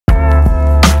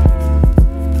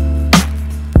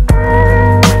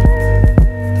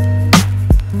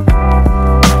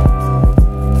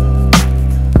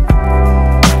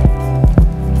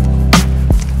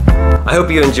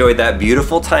hope you enjoyed that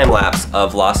beautiful time lapse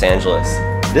of Los Angeles.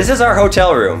 This is our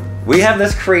hotel room. We have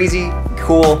this crazy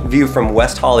cool view from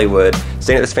West Hollywood,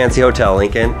 staying at this fancy hotel,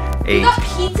 Lincoln. We got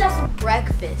pizza for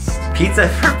breakfast. Pizza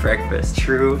for breakfast,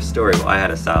 true story. Well, I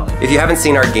had a salad. If you haven't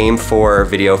seen our Game 4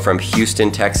 video from Houston,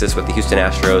 Texas with the Houston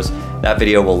Astros, that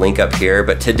video will link up here,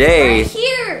 but today... Right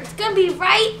here, it's gonna be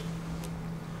right.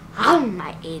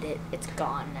 I ate it, it's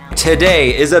gone now.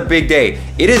 Today is a big day.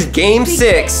 It is Game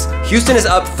 6. Houston is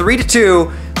up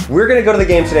 3-2. We're gonna go to the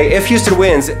game today. If Houston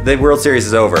wins, the World Series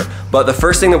is over. But the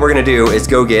first thing that we're gonna do is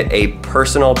go get a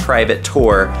personal private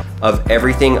tour of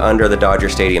everything under the Dodger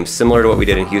Stadium, similar to what we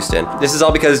did in Houston. This is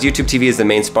all because YouTubeTV is the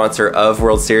main sponsor of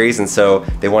World Series, and so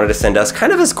they wanted to send us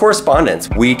kind of as correspondents.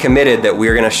 We committed that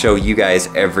we're gonna show you guys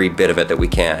every bit of it that we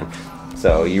can.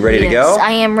 So, you ready to go? Yes,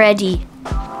 I am ready.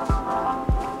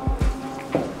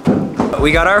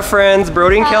 We got our friends,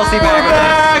 Brody and Kelsey back with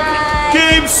us.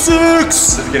 Game 6!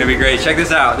 This is gonna be great. Check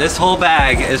this out. This whole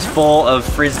bag is full of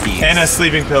Frisbees. And a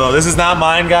sleeping pillow. This is not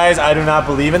mine, guys. I do not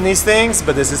believe in these things,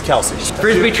 but this is Kelsey's.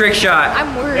 Frisbee trick shot.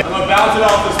 I'm worried. I'm gonna bounce it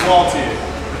off this wall to you.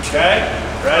 Okay?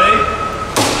 Ready?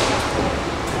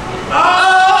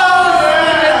 Oh!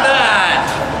 Look at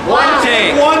that! One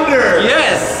take. Wonder!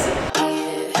 Yes!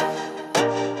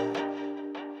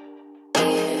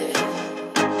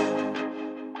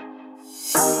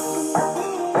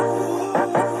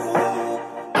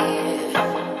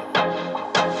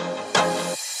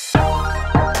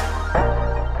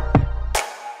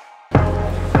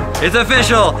 It's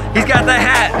official. He's got the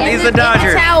hat. He's the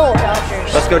Dodgers.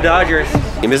 Let's go Dodgers.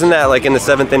 Isn't that like in the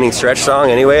 7th inning stretch song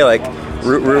anyway? Like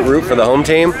root, root, root for the home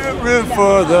team? Root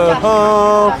for the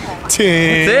home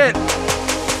team. That's it.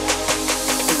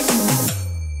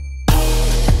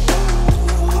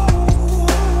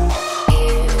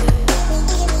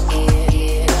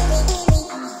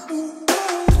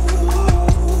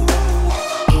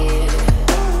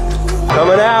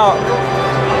 Coming out.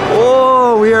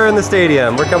 Whoa, we are in the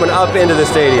stadium. We're coming up into the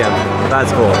stadium.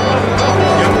 That's cool.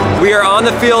 We are on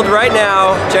the field right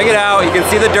now. Check it out. You can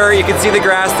see the dirt, you can see the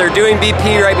grass. They're doing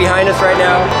BP right behind us right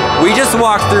now. We just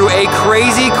walked through a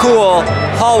crazy cool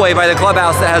hallway by the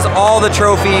clubhouse that has all the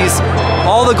trophies,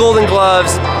 all the golden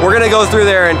gloves. We're gonna go through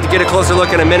there and get a closer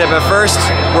look in a minute, but first,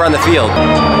 we're on the field.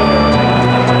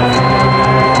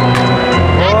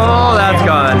 Oh, that's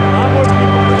gone.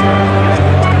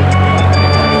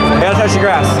 Touch the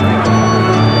grass.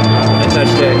 I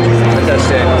touched it. I touched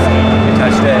it. You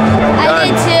touched it. I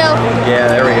did too. Yeah,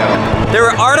 there we go. There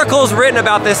were articles written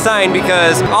about this sign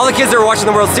because all the kids that were watching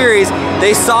the World Series,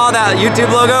 they saw that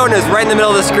YouTube logo and it was right in the middle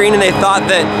of the screen and they thought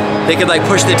that they could like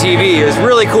push the TV. It was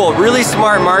really cool, really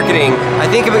smart marketing. I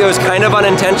think it was kind of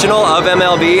unintentional of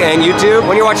MLB and YouTube.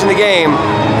 When you're watching the game,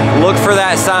 look for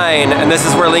that sign, and this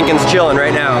is where Lincoln's chilling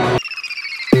right now.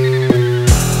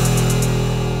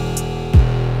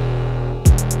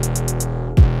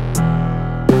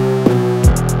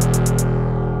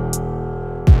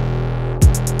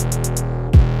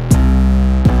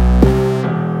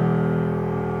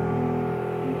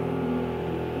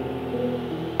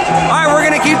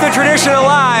 Keep the tradition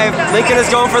alive. Lincoln is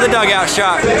going for the dugout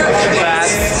shot.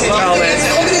 Bats, helmet,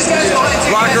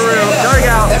 locker room,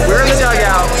 dugout. We're in the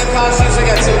dugout.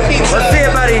 Let's see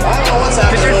it, buddy.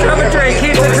 Get your drum and drink.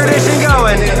 Keep the tradition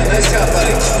going.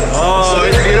 Oh,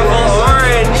 it's beautiful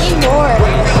orange.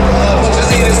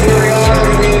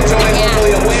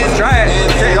 Let's try it.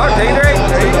 Take a drink.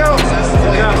 There you go.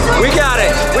 We got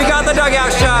it. We got the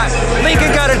dugout shot.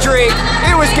 Lincoln got a drink.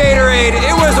 It was Gatorade.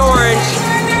 It was orange.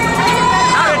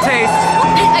 Taste.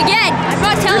 Again, I'm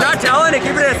not telling. You're not telling it,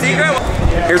 keep it a secret?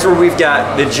 Here's where we've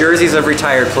got the jerseys of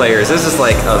retired players. This is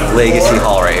like a legacy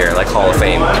hall right here, like Hall of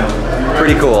Fame.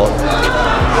 Pretty cool.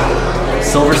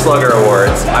 Silver Slugger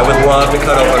Awards. I would love to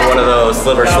cut open one of those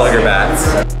Silver Slugger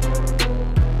bats.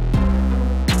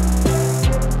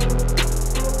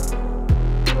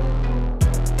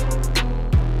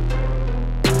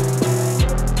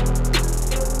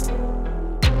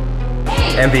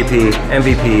 MVP,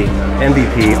 MVP,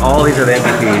 MVP. All these are the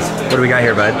MVPs. What do we got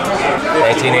here, bud?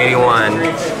 1981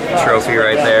 trophy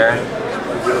right there.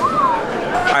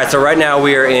 All right, so right now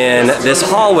we are in this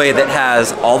hallway that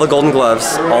has all the Golden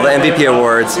Gloves, all the MVP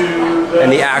awards,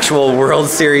 and the actual World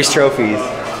Series trophies.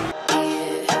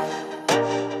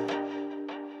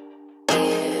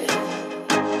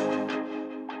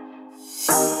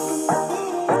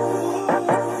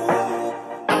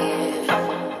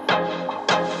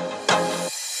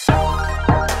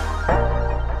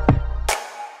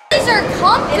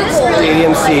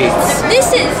 Stadium seats. This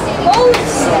is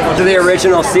bonus. To the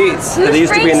original seats that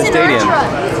used to be in the stadium.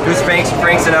 Who's Frank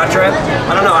Sinatra?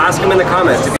 I don't know, ask him in the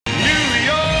comments.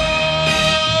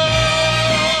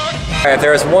 If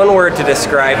there was one word to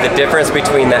describe the difference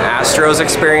between the Astros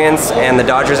experience and the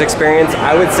Dodgers experience,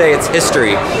 I would say it's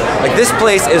history. Like, this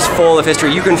place is full of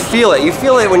history. You can feel it. You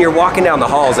feel it when you're walking down the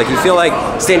halls. Like, you feel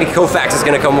like Sandy Koufax is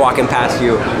gonna come walking past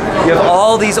you. You have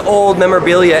all these old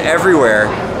memorabilia everywhere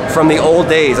from the old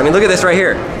days. I mean, look at this right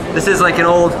here. This is like an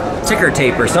old ticker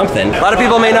tape or something. A lot of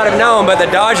people may not have known, but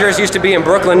the Dodgers used to be in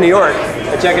Brooklyn, New York.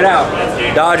 But check it out.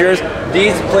 Dodgers.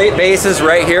 These plate bases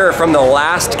right here are from the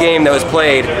last game that was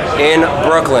played in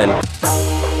Brooklyn.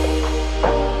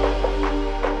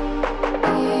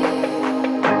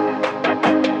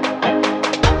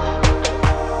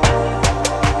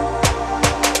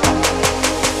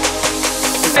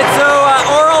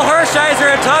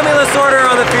 And Tommy Lasorda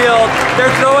on the field. They're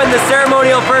throwing the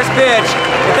ceremonial first pitch.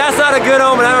 If that's not a good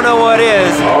omen, I don't know what is.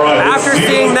 After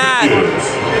seeing that,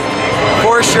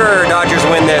 for sure, Dodgers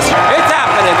win this. It's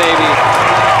happening, baby.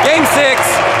 Game 6.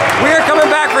 We are coming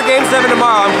back for Game 7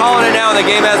 tomorrow. I'm calling it now, and the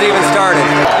game hasn't even started.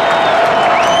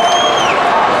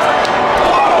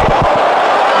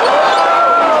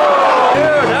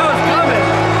 Dude, that was coming.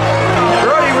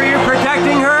 Brody, were you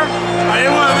protecting her? I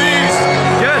am one of these.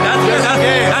 Good, that's good.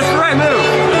 That's the right move.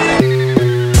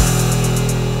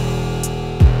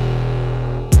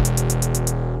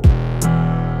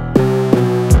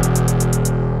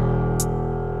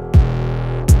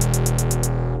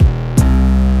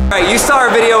 All right, you saw our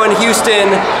video in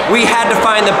Houston. We had to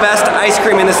find the best ice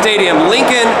cream in the stadium.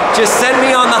 Lincoln just sent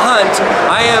me on the hunt.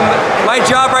 My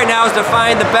job right now is to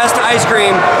find the best ice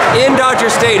cream in Dodger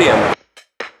Stadium.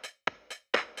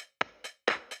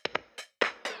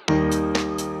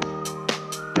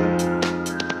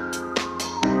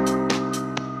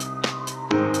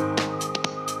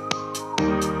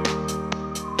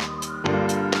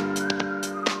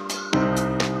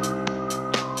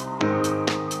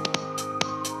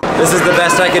 This is the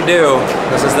best I could do.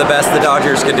 This is the best the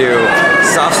Dodgers could do.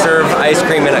 Soft serve ice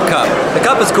cream in a cup. The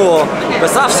cup is cool, but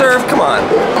soft serve, come on.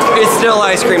 It's still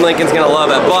ice cream, Lincoln's gonna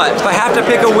love it. But if I have to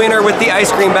pick a winner with the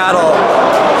ice cream battle,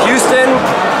 Houston,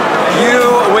 you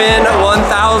win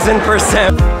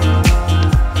 1000%.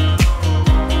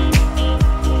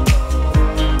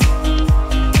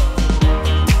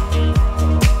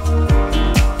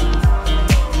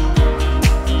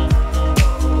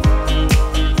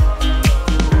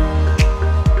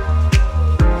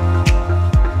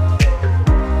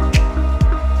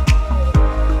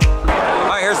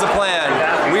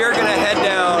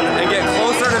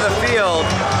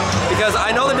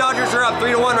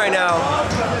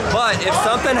 If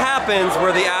something happens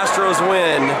where the Astros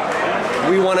win,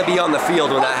 we want to be on the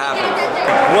field when that happens.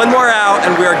 One more out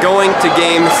and we are going to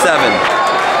Game 7.